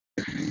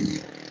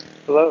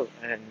Hello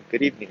and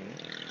good evening.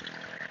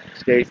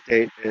 Today's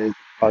date is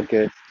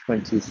August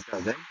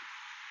 27th,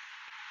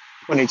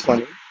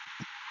 2020,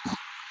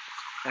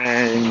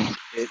 and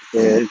it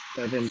is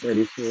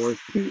 7:34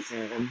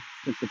 p.m.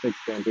 Pacific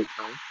Standard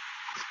Time.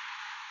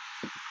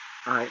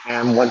 I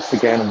am once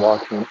again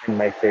walking in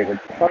my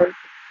favorite park,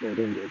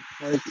 Golden Gate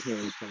Park here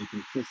in San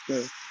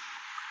Francisco,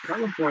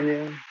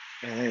 California,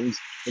 and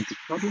it's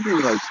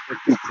probably like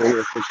 53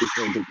 or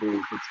 54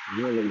 degrees. It's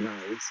really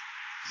nice.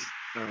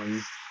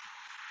 Um,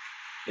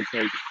 it's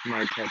like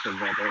my type of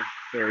weather,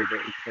 very,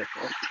 very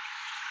perfect.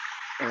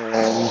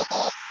 And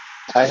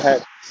I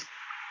had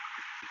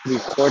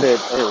recorded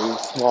a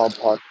small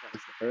podcast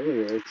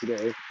earlier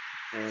today,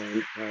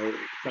 and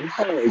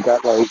somehow it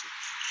got like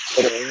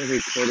it only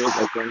recorded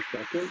like 1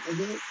 second of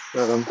it,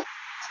 so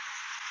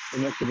it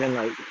must have been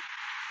like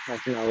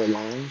half an hour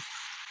long,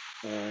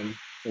 and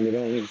it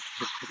only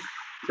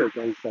took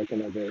 1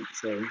 second of it,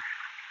 so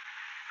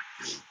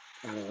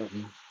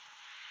um,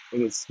 it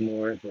was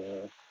more of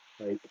a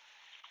like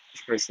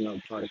personal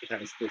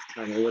podcast this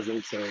time. It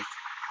wasn't so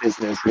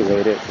business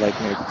related like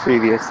my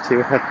previous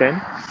two have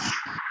been,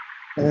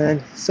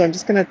 and so I'm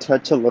just gonna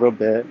touch a little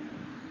bit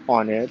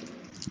on it.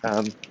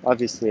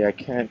 Obviously, I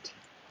can't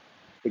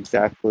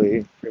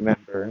exactly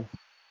remember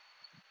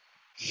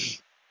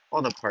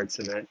all the parts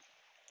of it.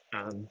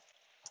 Um,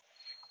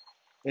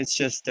 it's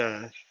just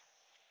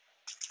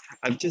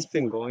I've just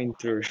been going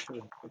through,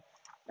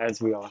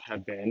 as we all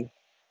have been.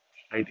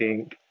 I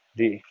think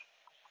the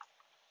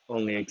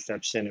only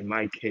exception in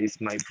my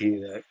case might be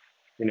that,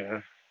 you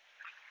know,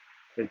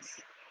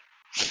 it's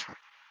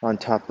on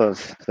top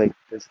of like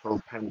this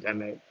whole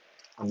pandemic.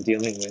 I'm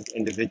dealing with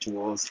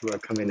individuals who are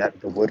coming out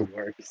of the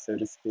woodwork, so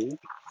to speak,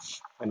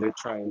 and they're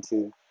trying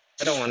to,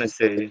 I don't want to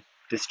say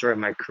destroy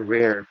my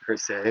career per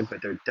se,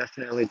 but they're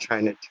definitely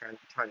trying to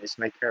tarnish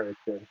my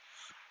character.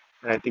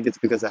 And I think it's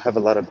because I have a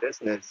lot of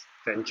business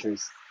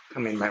ventures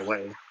coming my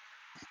way.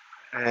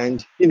 And,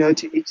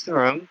 to each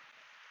their own.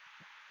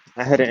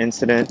 I had an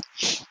incident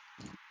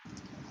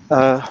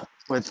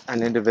with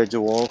an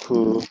individual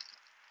who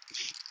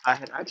I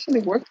had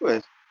actually worked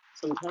with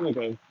some time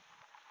ago.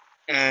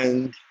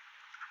 And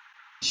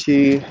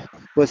she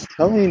was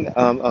telling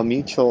a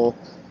mutual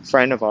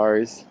friend of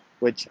ours,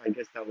 which I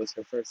guess that was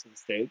her first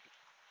mistake.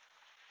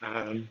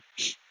 Um,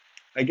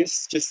 I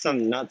guess just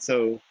some not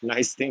so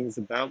nice things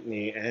about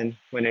me. And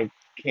when it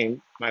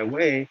came my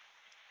way,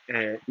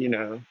 I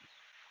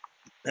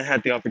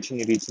had the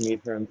opportunity to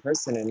meet her in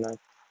person,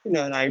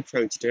 and I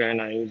approached her and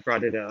I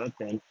brought it up,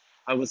 and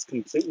I was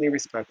completely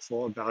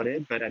respectful about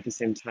it, but at the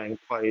same time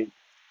quite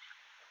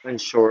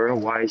unsure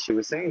why she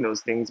was saying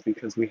those things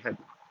because we had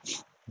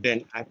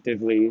been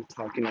actively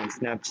talking on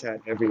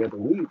Snapchat every other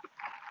week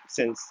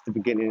since the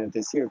beginning of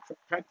this year,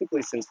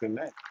 practically since we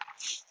met,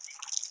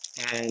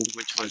 and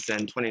which was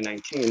in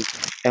 2019,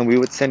 and we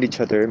would send each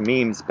other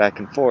memes back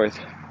and forth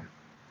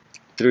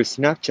through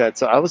Snapchat.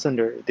 So I was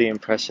under the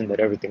impression that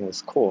everything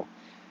was cool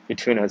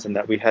between us and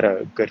that we had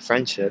a good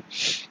friendship.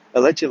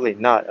 Allegedly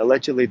not.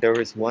 Allegedly, there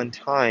was one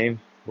time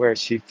where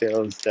she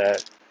feels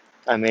that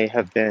I may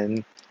have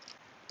been,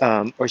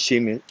 or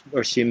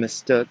she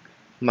mistook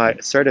my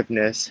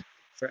assertiveness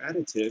for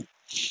attitude,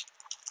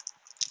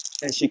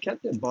 and she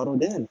kept it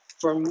bottled in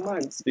for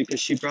months because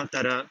she brought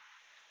that up,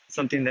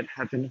 something that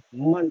happened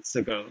months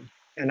ago.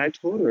 And I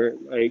told her,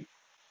 like,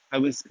 I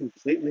was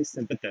completely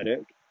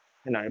sympathetic,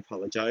 and I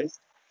apologized.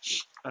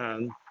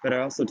 But I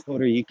also told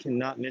her you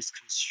cannot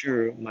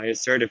misconstrue my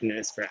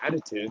assertiveness for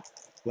attitude.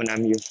 When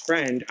I'm your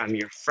friend, I'm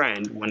your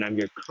friend. When I'm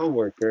your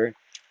coworker,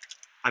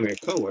 I'm your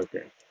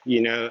coworker.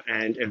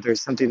 And if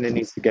there's something that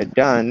needs to get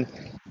done,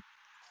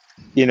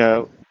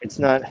 it's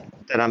not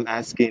that I'm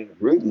asking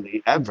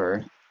rudely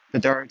ever,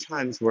 but there are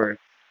times where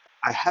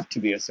I have to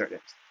be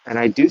assertive. And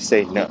I do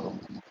say no.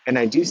 And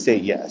I do say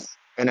yes.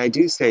 And I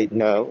do say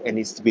no, it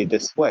needs to be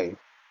this way.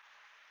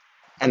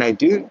 And I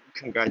do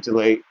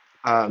congratulate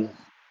um,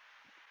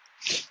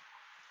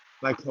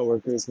 my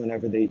coworkers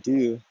whenever they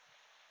do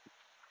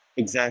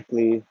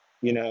exactly,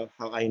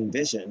 how I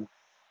envision,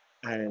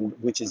 and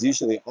which is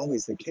usually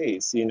always the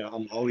case.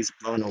 I'm always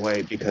blown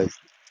away because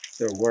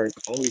their work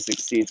always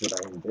exceeds what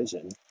I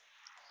envision.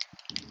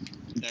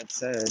 That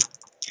said,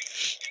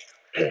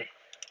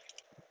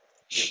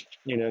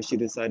 she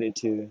decided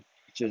to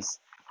just,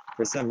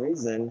 for some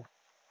reason,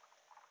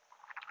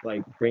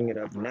 like bring it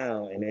up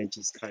now, and it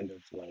just kind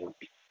of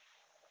like,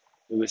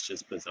 it was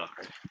just bizarre.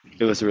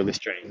 It was really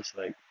strange.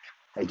 Like,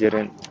 I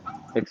didn't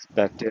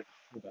expect it.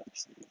 About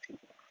so many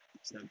people.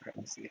 There's no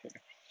privacy here.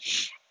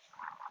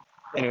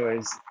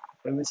 Anyways,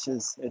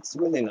 it's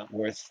really not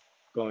worth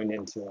going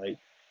into like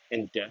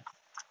in depth,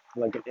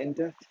 like an in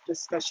depth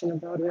discussion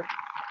about it.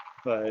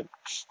 But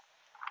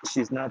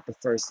she's not the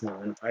first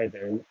one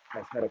either.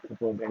 I've had a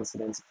couple of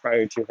incidents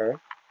prior to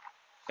her.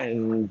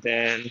 And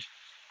then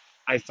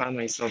I found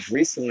myself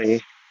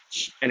recently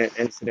in an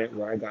incident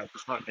where I got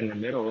caught in the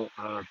middle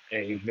of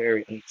a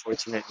very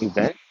unfortunate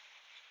event.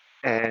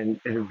 And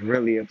it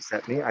really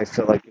upset me. I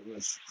feel like it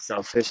was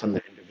selfish on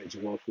the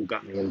individual who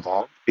got me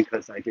involved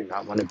because I did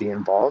not want to be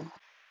involved.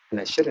 and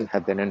I shouldn't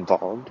have been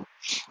involved.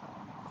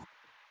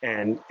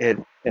 And it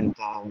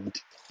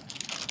involved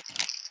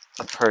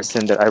a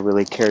person that I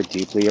really care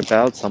deeply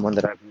about, someone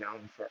that I've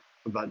known for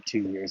about 2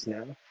 years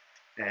now.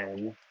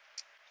 And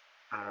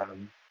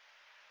um,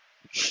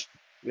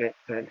 it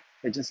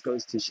just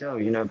goes to show,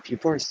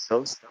 people are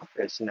so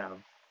selfish now.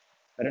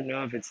 I don't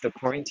know if it's the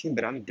quarantine,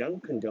 but I'm done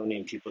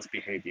condoning people's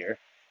behavior.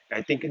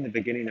 I think in the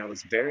beginning I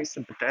was very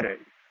sympathetic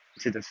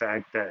to the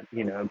fact that,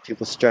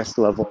 people's stress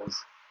levels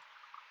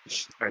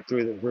are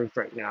through the roof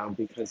right now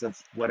because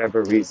of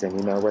whatever reason,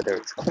 whether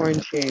it's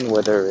quarantine,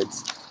 whether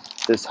it's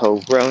this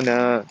whole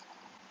Rona,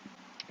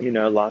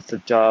 loss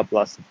of job,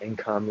 loss of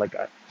income. Like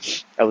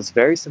I was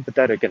very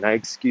sympathetic and I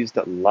excused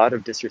a lot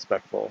of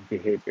disrespectful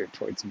behavior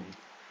towards me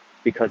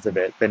because of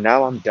it. But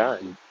now I'm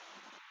done.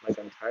 Like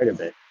I'm tired of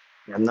it.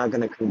 And I'm not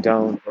going to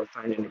condone or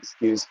find an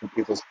excuse for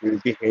people's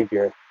rude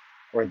behavior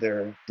or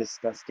their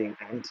disgusting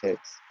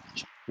antics,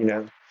 you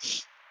know,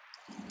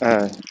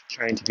 uh,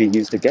 trying to be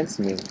used against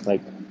me.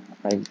 Like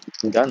I'm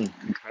done.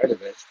 I'm tired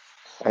of it.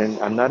 And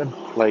I'm not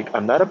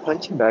a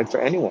punching bag for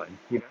anyone,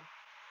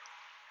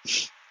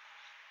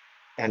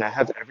 And I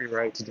have every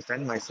right to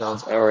defend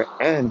myself,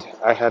 and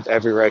I have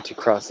every right to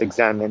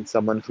cross-examine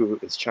someone who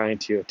is trying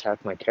to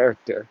attack my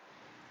character.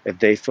 If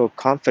they feel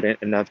confident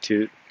enough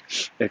to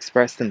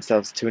express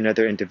themselves to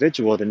another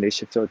individual, then they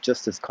should feel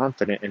just as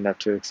confident enough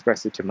to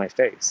express it to my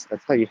face.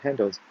 That's how you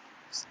handle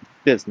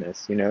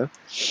business.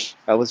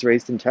 I was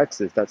raised in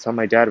Texas. That's how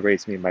my dad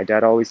raised me. My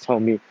dad always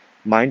told me,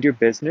 mind your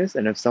business,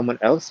 and if someone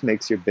else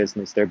makes your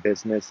business their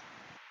business,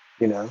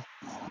 you know,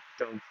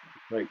 don't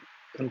like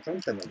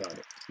confront them about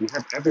it. You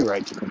have every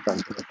right to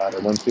confront them about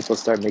it when people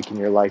start making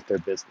your life their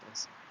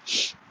business.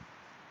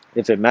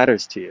 If it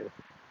matters to you,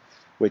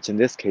 which in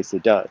this case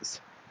it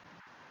does.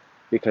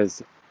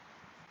 Because,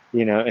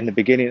 in the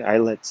beginning I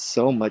let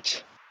so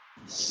much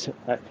so,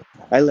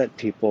 I let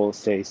people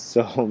say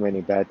so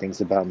many bad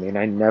things about me, and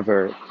I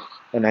never,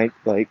 and I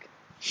like,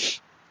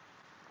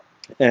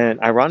 and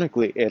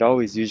ironically, it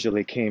always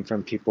usually came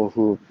from people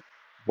who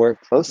were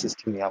closest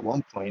to me at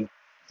one point,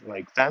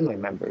 like family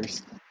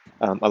members.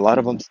 A lot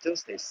of them still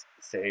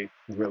say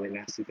really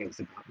nasty things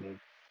about me.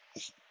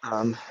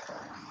 Um,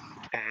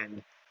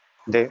 and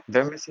they're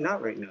missing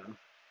out right now,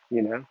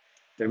 you know?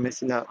 They're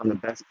missing out on the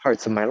best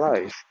parts of my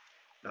life.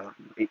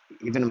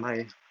 Even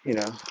my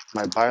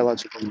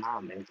biological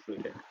mom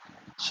included.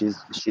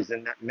 She's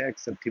in that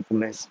mix of people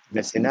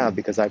missing out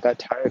because I got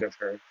tired of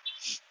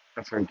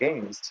her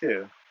games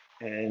too.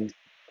 And,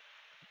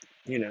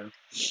 you know,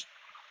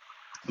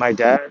 my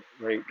dad,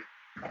 like,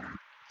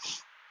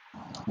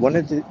 one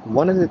of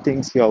the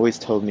things he always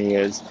told me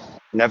is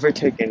never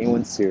take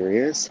anyone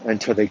serious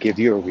until they give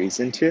you a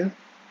reason to,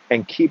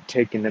 and keep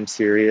taking them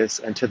serious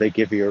until they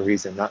give you a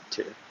reason not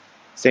to.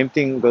 Same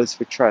thing goes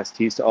for trust.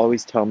 He used to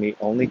always tell me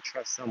only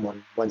trust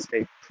someone once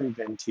they've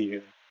proven to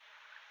you,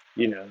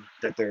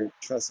 that they're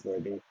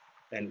trustworthy,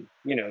 and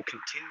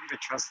continue to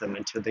trust them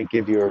until they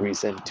give you a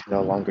reason to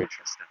no longer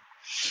trust them.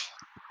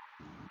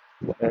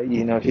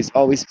 He's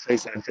always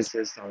placed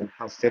emphasis on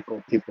how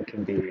fickle people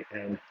can be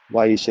and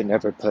why you should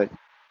never put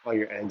all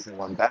your eggs in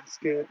one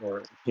basket,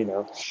 or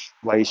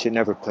why you should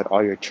never put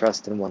all your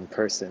trust in one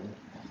person.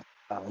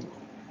 um,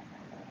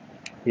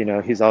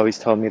 he's always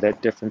told me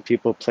that different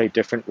people play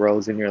different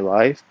roles in your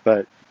life,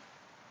 but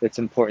it's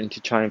important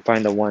to try and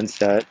find the ones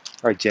that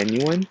are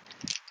genuine.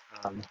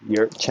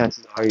 Your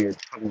chances are you're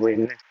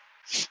probably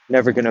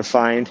never gonna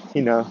find,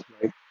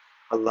 like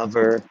a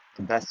lover,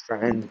 a best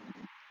friend,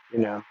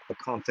 a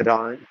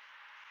confidant,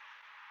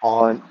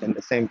 all in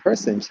the same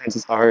person.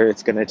 Chances are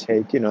it's gonna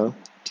take,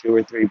 two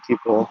or three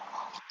people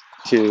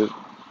to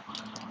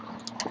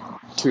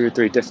two or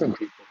three different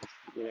people,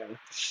 you know,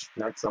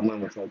 not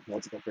someone with like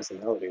multiple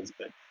personalities,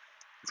 but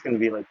it's gonna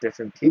be like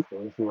different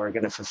people who are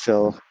gonna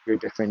fulfill your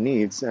different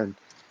needs. And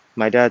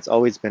my dad's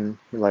always been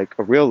like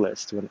a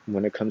realist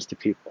when it comes to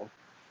people.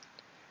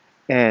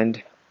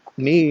 And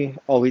me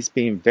always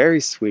being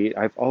very sweet,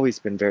 I've always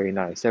been very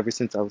nice ever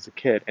since I was a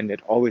kid, and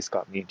it always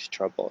got me into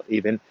trouble.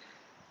 Even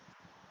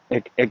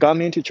it got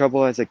me into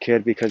trouble as a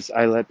kid because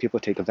I let people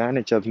take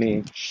advantage of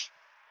me.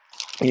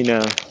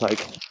 Like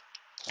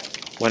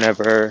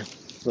whenever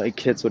like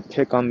kids would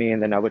pick on me,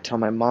 and then I would tell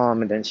my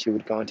mom, and then she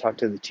would go and talk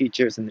to the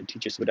teachers, and the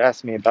teachers would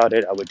ask me about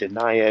it. I would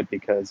deny it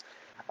because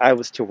I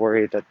was too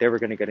worried that they were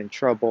going to get in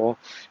trouble.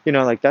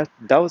 Like that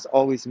was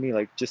always me,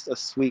 like just a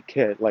sweet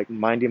kid, like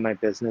minding my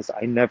business.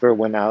 I never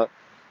went out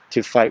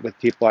to fight with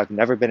people. I've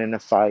never been in a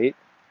fight,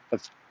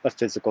 a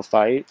physical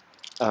fight.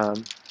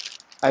 um,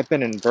 I've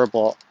been in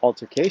verbal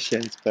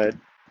altercations, but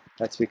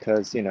that's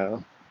because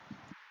I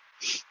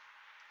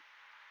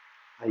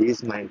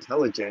use my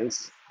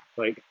intelligence,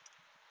 like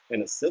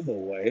in a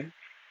civil way,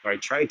 or I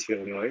try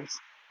to anyways.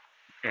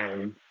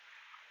 And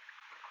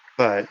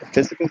but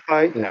physical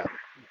fight, no,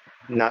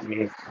 not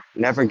me.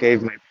 Never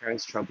gave my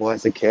parents trouble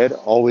as a kid.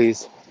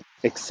 Always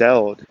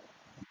excelled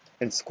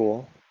in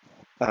school.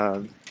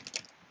 Um,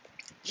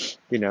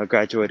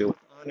 Graduated with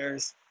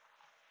honors.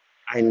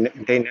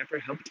 they never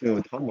helped me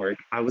with homework.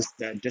 I was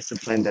that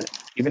disciplined that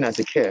even as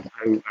a kid,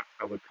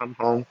 I would come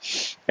home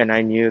and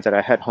I knew that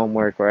I had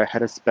homework or I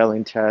had a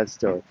spelling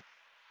test or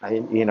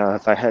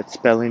if I had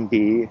spelling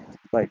bee,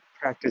 like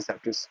practice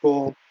after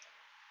school,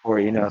 or,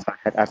 if I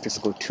had after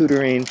school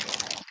tutoring,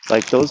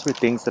 like those were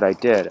things that I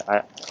did.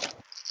 I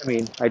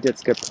mean, I did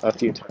skip a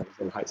few times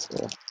in high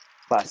school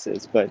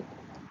classes, but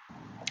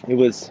it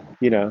was,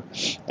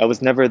 I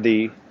was never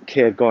the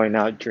kid going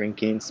out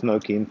drinking,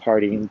 smoking,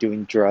 partying,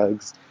 doing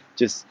drugs,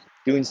 just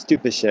doing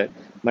stupid shit.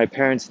 My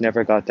parents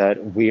never got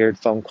that weird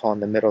phone call in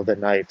the middle of the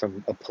night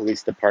from a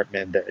police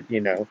department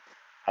that,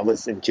 I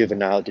was in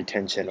juvenile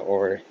detention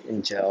or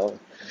in jail.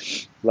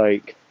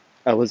 Like,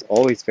 I was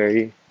always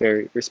very,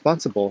 very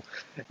responsible.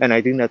 And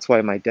I think that's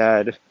why my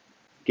dad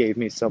gave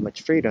me so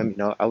much freedom.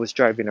 I was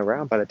driving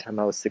around by the time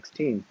I was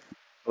 16.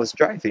 I was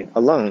driving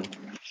alone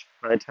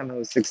by the time I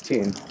was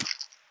 16.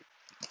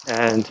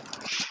 And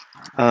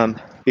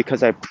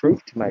because I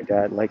proved to my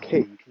dad, like, hey,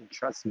 you can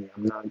trust me.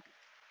 I'm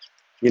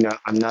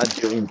not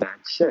doing bad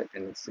shit.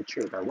 And it's the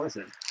truth. I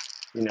wasn't,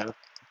 you know.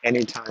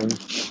 Anytime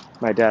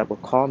my dad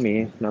would call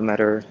me, no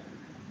matter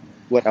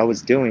what I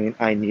was doing,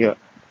 I knew,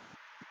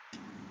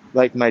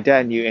 like, my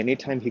dad knew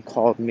anytime he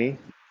called me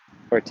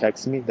or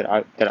texted me that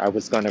I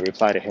was going to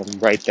reply to him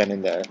right then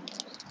and there.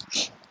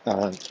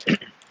 Um,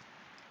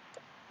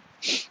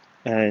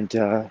 and,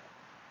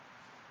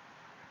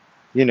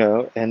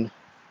 and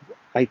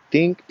I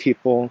think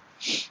people,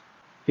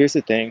 here's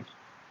the thing,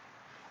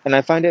 and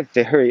I find it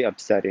very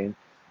upsetting.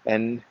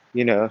 And,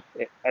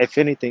 if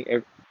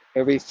anything, it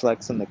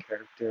reflects on the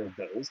character of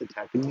those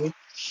attacking me.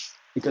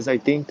 Because I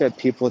think that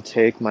people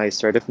take my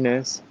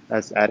assertiveness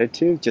as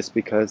attitude just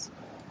because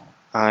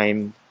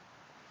I'm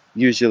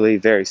usually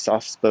very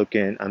soft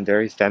spoken, I'm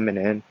very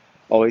feminine,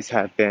 always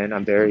have been,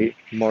 I'm very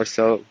more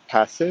so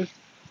passive.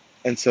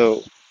 And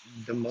so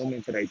the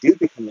moment that I do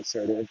become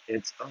assertive,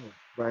 it's, oh,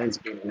 Ryan's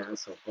being an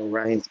asshole, or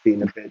Ryan's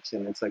being a bitch.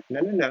 And it's like,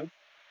 no, no, no.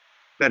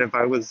 But if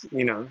I was,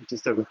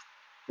 just a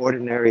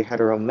ordinary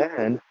hetero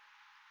man,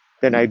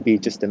 then I'd be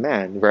just a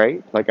man,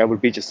 right? Like I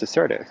would be just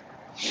assertive.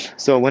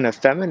 So when a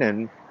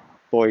feminine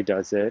boy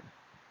does it,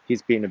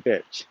 he's being a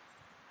bitch,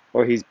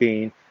 or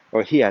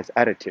or he has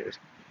attitude.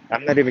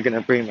 I'm not even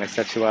gonna bring my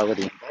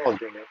sexuality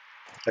involved in it,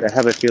 but I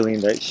have a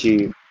feeling that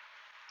she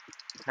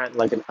had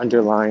like an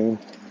underlying,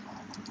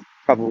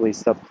 probably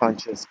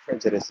subconscious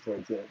prejudice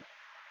towards it,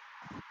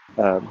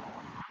 um,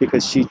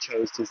 because she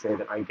chose to say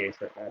that I gave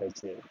her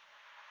attitude,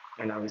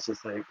 and I was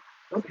just like,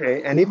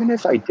 okay. And even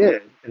if I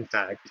did, in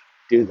fact,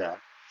 do that,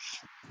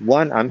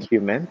 one, I'm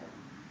human,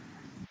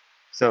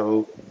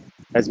 so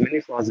as many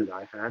flaws as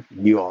I have,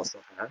 you also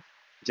have,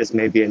 just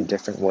maybe in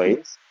different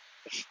ways.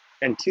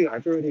 And two,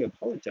 I've already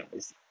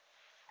apologized.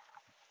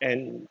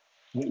 And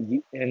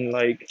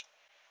like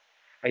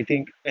I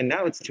think, and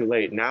now it's too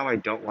late. Now I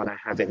don't want to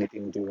have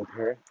anything to do with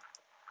her.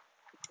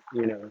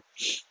 You know,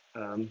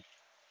 um,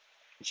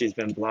 she's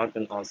been blocked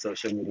on all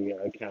social media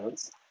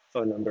accounts,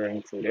 phone number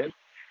included.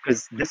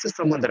 Because this is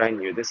someone that I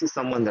knew. This is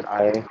someone that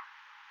I,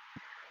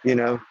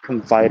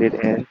 confided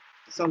in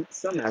some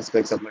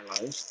aspects of my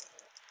life.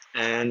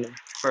 And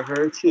for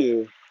her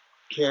to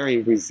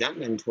carry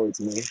resentment towards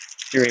me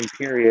during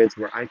periods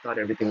where I thought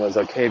everything was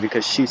okay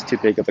because she's too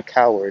big of a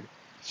coward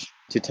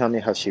to tell me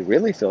how she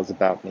really feels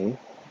about me,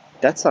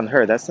 that's on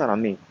her. That's not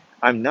on me.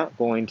 I'm not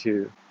going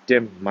to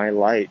dim my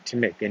light to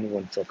make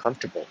anyone feel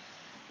comfortable.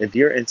 If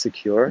you're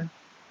insecure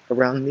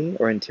around me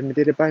or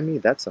intimidated by me,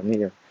 that's on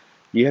you.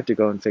 You have to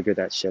go and figure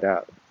that shit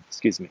out.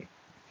 Excuse me.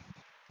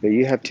 But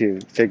you have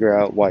to figure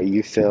out why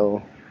you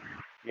feel,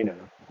 you know,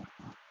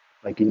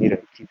 like you need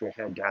to keep your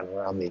head down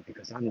around me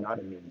because I'm not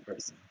a mean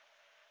person.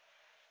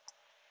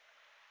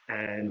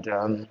 And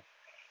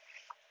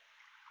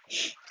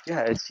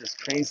yeah, it's just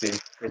crazy.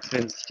 It's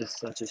been just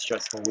such a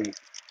stressful week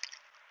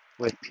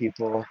with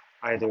people,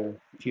 either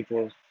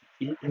people,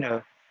 you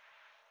know,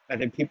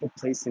 either people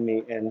placing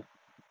me in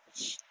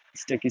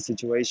sticky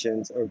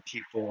situations or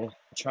people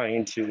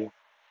trying to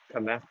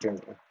come after me.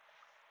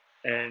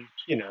 And,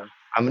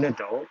 I'm an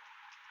adult,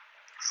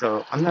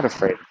 so I'm not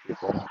afraid of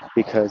people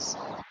because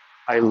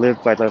I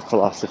live by the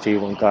philosophy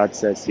when God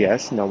says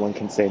yes, no one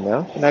can say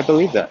no, and I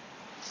believe that.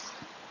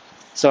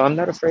 So I'm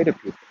not afraid of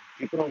people.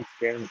 People don't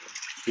scare me.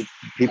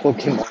 People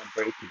cannot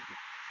break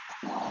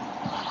me.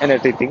 And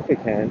if they think they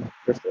can,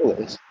 they're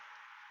foolish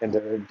and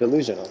they're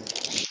delusional.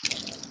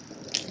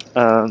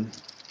 Um,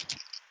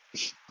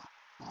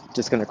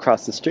 just gonna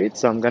cross the street,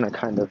 so I'm gonna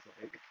kind of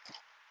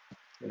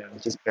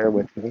like, just bear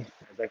with me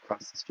as I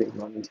cross the street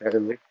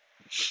momentarily.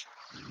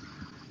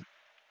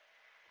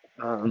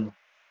 Um,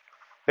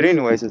 but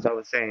anyways, as I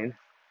was saying,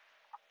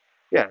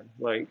 yeah,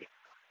 like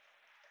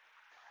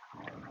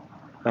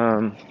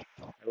um,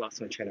 I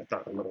lost my train of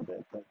thought a little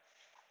bit, but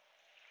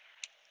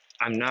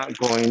I'm not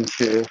going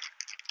to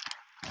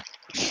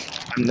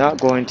I'm not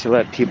going to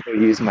let people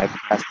use my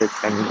past as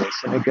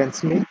ammunition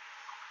against me.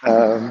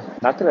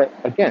 Not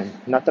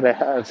that I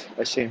have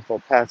a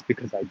shameful past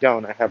because I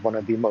don't. I have one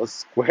of the most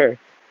square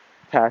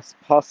past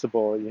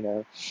possible.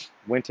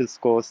 Went to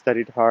school,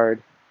 studied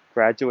hard,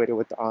 graduated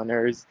with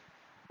honors,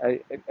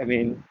 I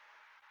mean,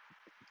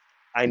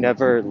 I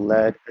never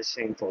led a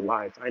shameful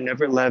life. I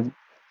never led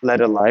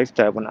a life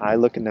that when I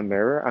look in the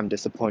mirror, I'm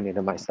disappointed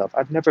in myself.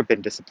 I've never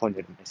been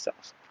disappointed in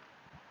myself.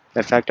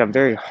 In fact, I'm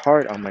very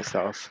hard on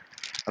myself.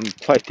 I'm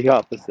quite the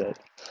opposite.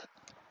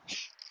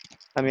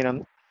 I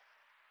mean,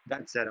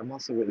 that said, I'm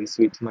also really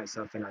sweet to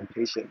myself and I'm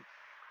patient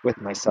with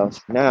myself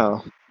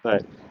now,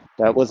 but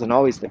that wasn't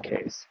always the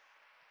case.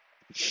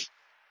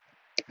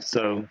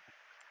 So,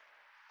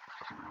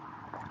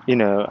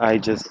 I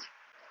just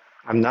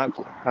I'm not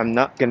I'm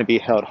not going to be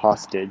held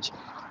hostage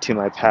to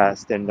my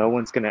past, and no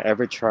one's going to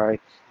ever try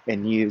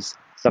and use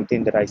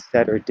something that I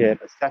said or did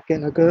a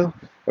second ago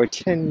or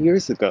 10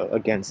 years ago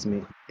against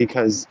me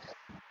because,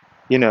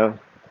 you know,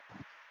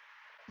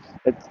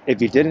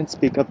 if you didn't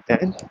speak up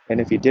then and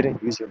if you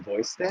didn't use your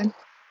voice then,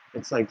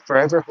 it's like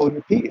forever hold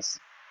your peace.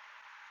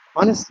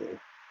 Honestly,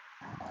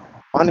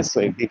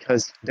 honestly,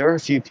 because there are a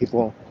few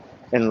people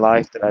in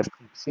life that I've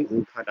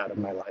completely cut out of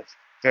my life.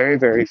 Very,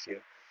 very few.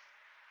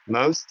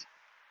 Most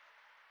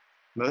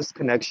most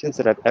connections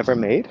that I've ever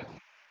made,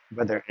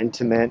 whether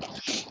intimate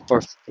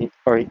or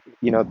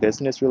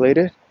business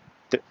related,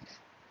 the,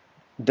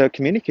 the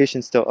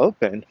communication's still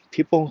open.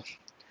 People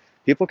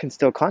can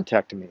still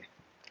contact me.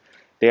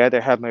 They either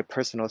have my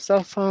personal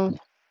cell phone,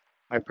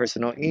 my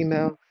personal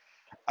email.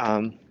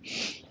 Um,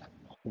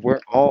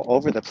 we're all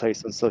over the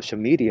place on social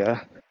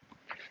media,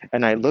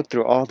 and I look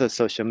through all the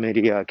social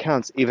media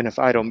accounts, even if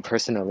I don't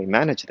personally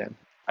manage them.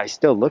 I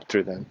still look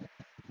through them.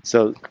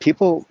 So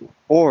people,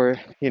 or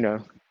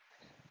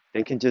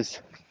they can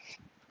just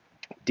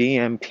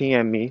DM,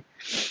 PM me,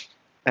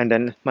 and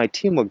then my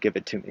team will give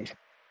it to me.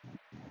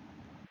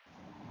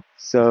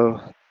 So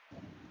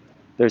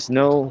there's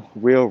no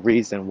real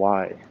reason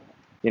why,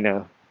 you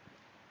know,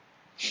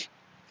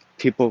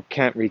 people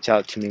can't reach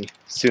out to me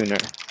sooner,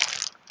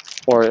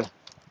 or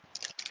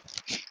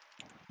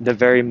the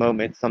very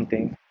moment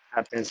something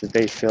happens that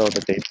they feel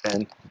that they've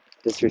been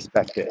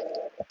disrespected,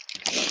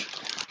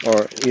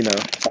 or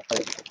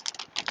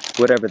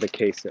whatever the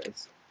case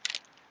is.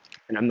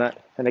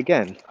 And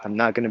again, I'm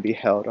not going to be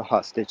held a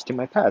hostage to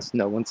my past.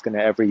 No one's going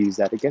to ever use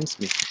that against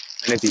me.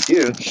 And if you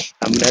do,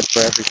 I'm going to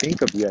forever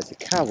think of you as a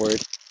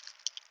coward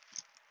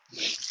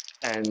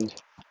and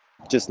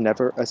just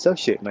never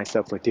associate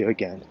myself with you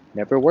again,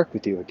 never work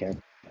with you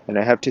again. And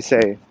I have to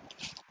say,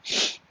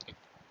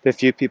 the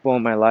few people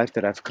in my life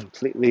that I've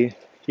completely,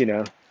 you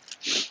know,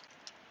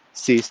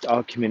 ceased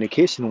all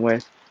communication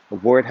with, the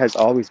word has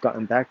always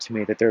gotten back to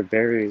me that they're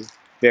very,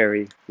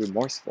 very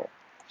remorseful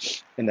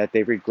and that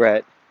they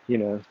regret, you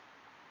know,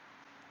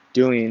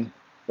 doing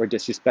or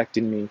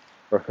disrespecting me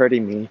or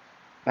hurting me.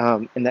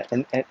 And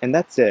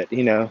that's it,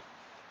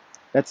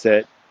 that's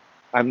it.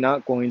 I'm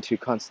not going to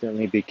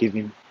constantly be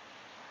giving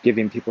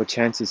people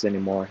chances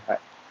anymore.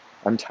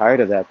 I'm tired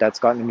of that. That's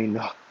gotten me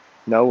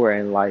nowhere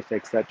in life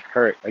except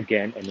hurt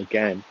again and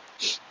again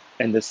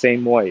in the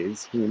same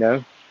ways.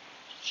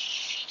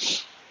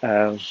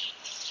 Um,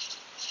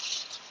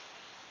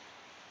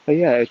 but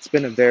yeah, it's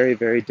been a very,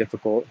 very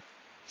difficult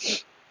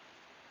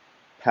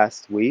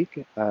past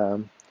week.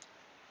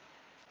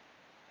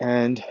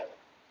 And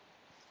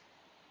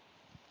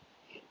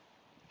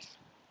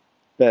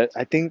but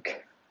I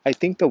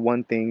think the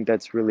one thing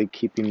that's really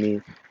keeping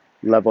me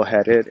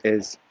level-headed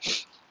is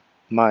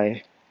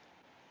my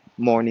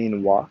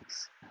morning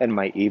walks and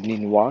my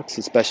evening walks,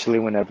 especially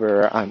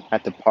whenever I'm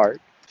at the park.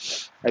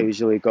 I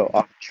usually go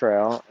off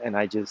trail and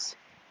I just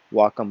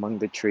walk among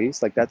the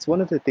trees. Like that's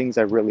one of the things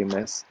I really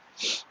miss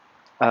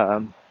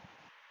um,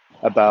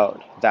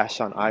 about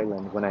Vashon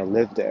Island when I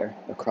lived there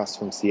across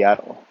from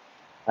Seattle.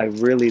 I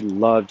really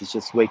loved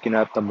just waking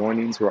up. The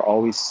mornings were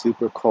always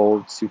super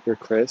cold, super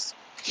crisp,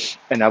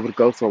 and I would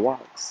go for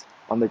walks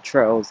on the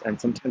trails, and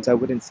sometimes I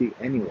wouldn't see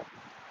anyone.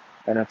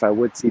 And if I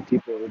would see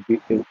people,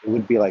 it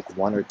would be like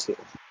one or two.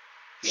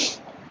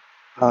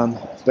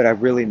 But I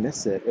really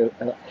miss it.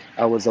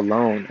 I was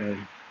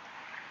alone,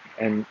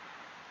 and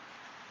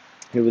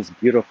it was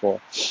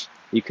beautiful.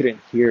 You couldn't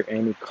hear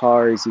any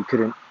cars. You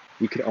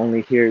could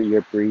only hear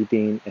your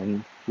breathing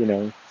and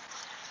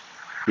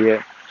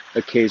the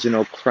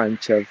occasional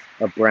crunch of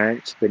a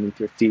branch beneath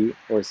your feet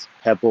or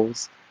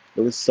pebbles.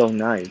 It was so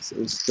nice. It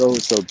was so,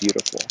 so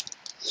beautiful.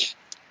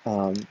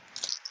 Um,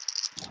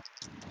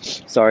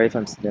 Sorry if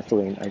I'm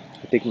sniffling. I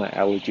think my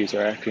allergies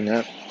are acting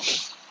up.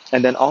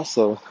 And then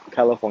also,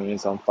 California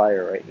is on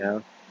fire right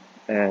now.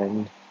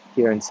 And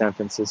here in San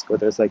Francisco,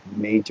 there's like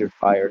major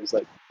fires,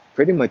 like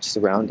pretty much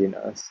surrounding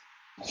us.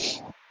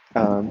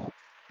 Um,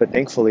 but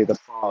thankfully, the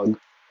fog,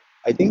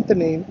 I think they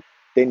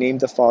named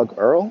the fog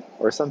Earl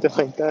or something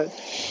like that.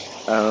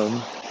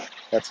 Um,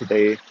 that's what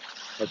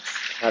that's,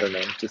 I don't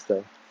know, just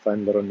a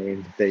fun little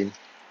name that they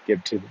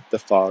give to the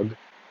fog.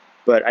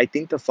 But I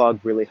think the fog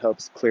really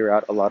helps clear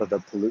out a lot of the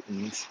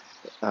pollutants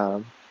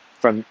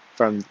from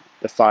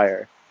the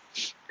fire.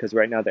 Because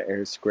right now the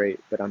air is great,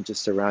 but I'm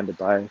just surrounded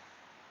by,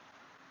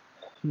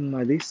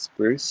 are these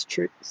spruce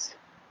trees?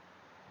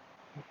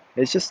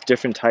 It's just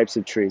different types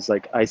of trees.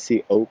 Like I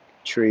see oak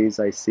trees,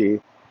 I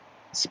see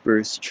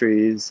spruce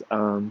trees.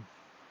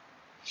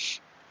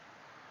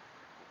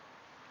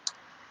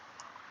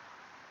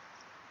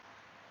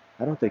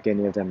 I don't think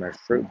any of them are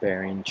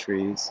fruit-bearing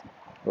trees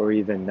or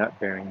even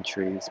nut-bearing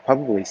trees.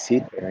 Probably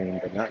seed-bearing,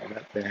 but not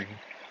nut-bearing.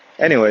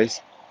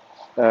 Anyways,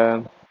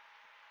 um,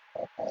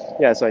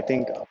 yeah, so I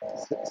think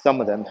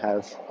some of them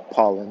have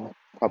pollen,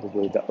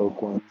 probably the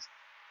oak ones.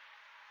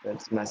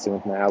 That's messing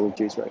with my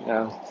allergies right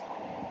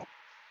now.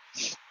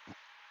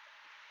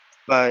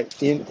 But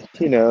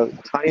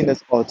tying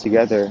this all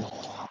together,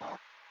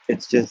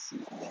 it's just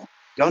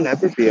don't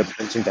ever be a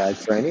punching bag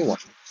for anyone,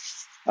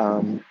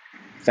 um,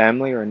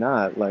 family or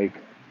not. Like,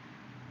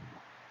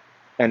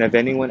 and if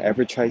anyone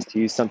ever tries to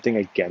use something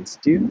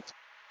against you,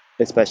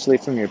 especially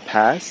from your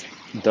past,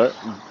 the,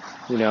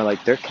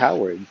 like they're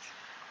cowards.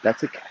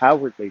 That's a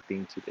cowardly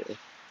thing to do,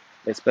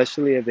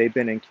 especially if they've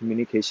been in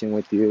communication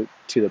with you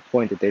to the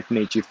point that they've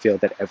made you feel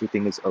that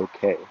everything is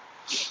okay.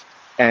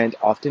 And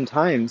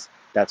oftentimes,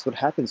 that's what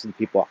happens with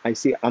people.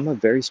 I'm a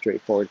very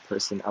straightforward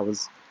person. I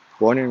was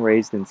born and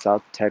raised in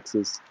South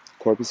Texas,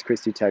 Corpus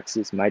Christi,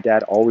 Texas. My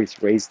dad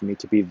always raised me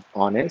to be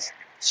honest,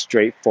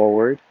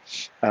 straightforward.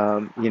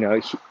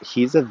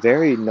 He's a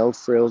very no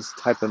frills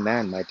type of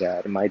man, my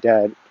dad. And my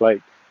dad,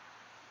 like,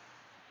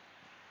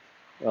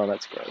 oh,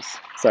 that's gross.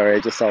 Sorry, I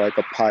just saw like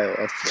a pile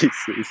of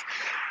feces.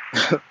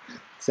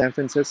 San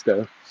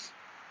Francisco.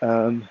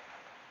 Um,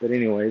 but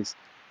anyways,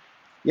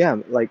 yeah,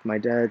 like my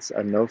dad's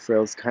a no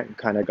frills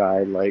kind of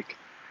guy. Like,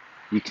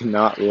 you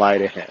cannot lie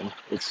to him.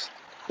 It's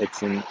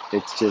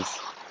just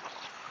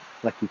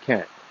like you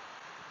can't.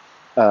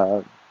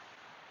 Uh,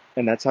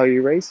 and that's how he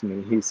raised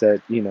me. He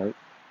said,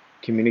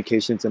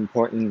 communication's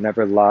important.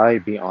 Never lie.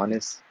 Be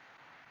honest.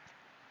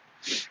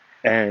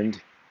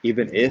 And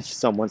even if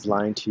someone's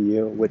lying to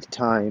you with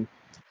time,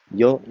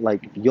 you'll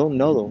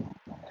know,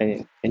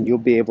 and you'll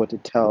be able to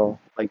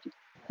tell. Like,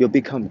 you'll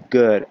become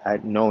good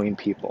at knowing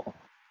people,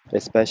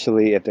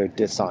 especially if they're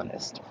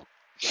dishonest.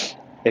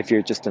 If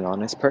you're just an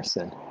honest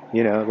person,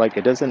 like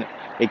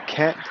it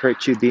can't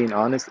hurt you being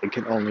honest. It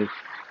can only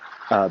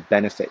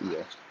benefit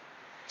you.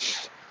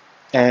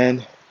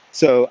 And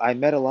so I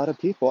met a lot of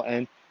people,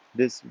 and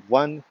this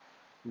one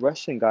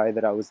Russian guy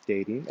that I was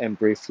dating and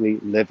briefly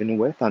living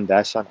with on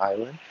Vashon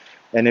Island.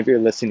 And if you're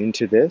listening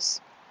to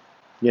this,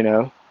 you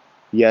know,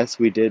 yes,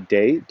 we did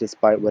date,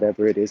 despite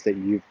whatever it is that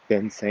you've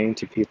been saying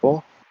to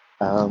people.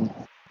 Um,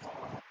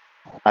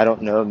 I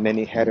don't know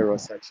many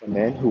heterosexual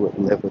men who would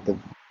live with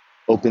an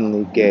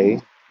openly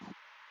gay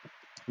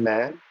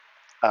man.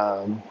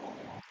 Um,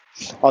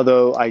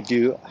 Although I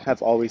do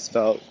have always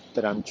felt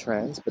that I'm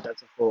trans, but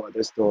that's a whole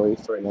other story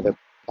for another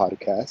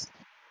podcast.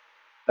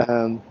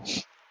 Um,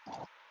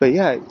 but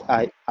yeah,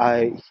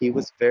 he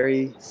was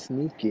very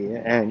sneaky,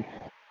 and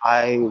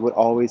I would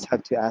always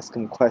have to ask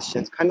him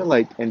questions, kind of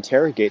like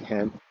interrogate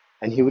him,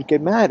 and he would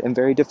get mad and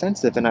very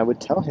defensive, and I would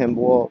tell him,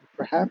 well,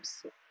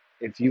 perhaps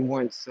if you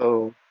weren't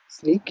so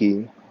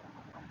sneaky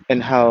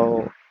in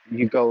how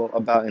you go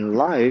about in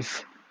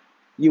life,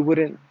 you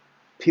wouldn't,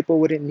 people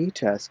wouldn't need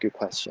to ask you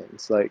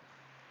questions. Like,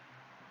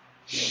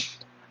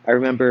 I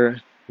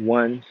remember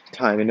one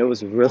time, and this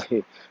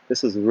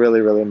was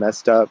really, really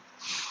messed up,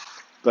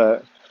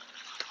 but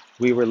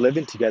we were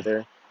living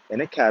together in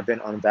a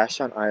cabin on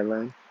Vashon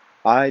Island.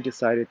 I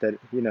decided that,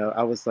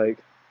 I was like,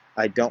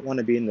 I don't want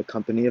to be in the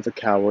company of a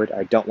coward.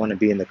 I don't want to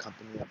be in the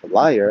company of a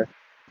liar.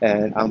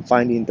 And I'm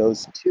finding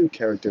those two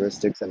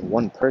characteristics in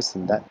one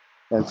person.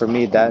 And for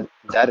me, that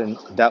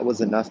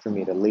was enough for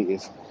me to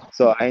leave.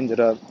 So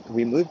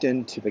we moved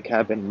into the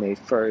cabin May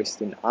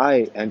 1st, and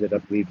I ended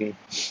up leaving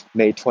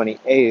May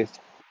 28th,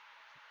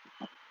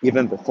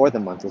 even before the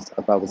month was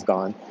up, I was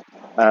gone.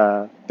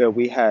 But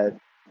we had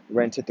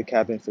rented the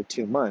cabin for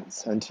 2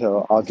 months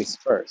until August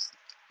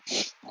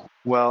 1st.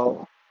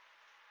 Well,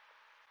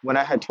 when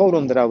I had told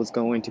him that I was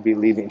going to be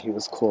leaving, he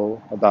was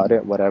cool about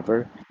it,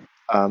 whatever.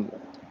 Um,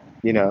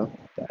 you know,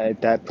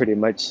 that pretty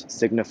much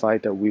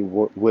signified that we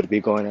would be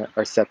going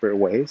our separate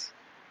ways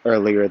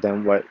earlier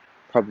than what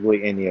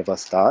probably any of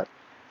us thought.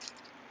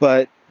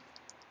 But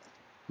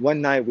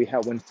one night we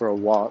had went for a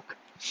walk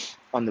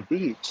on the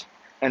beach,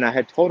 and I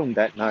had told him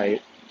that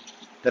night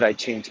that I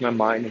changed my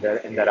mind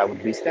and that I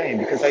would be staying,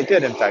 because I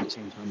did in fact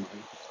change my mind.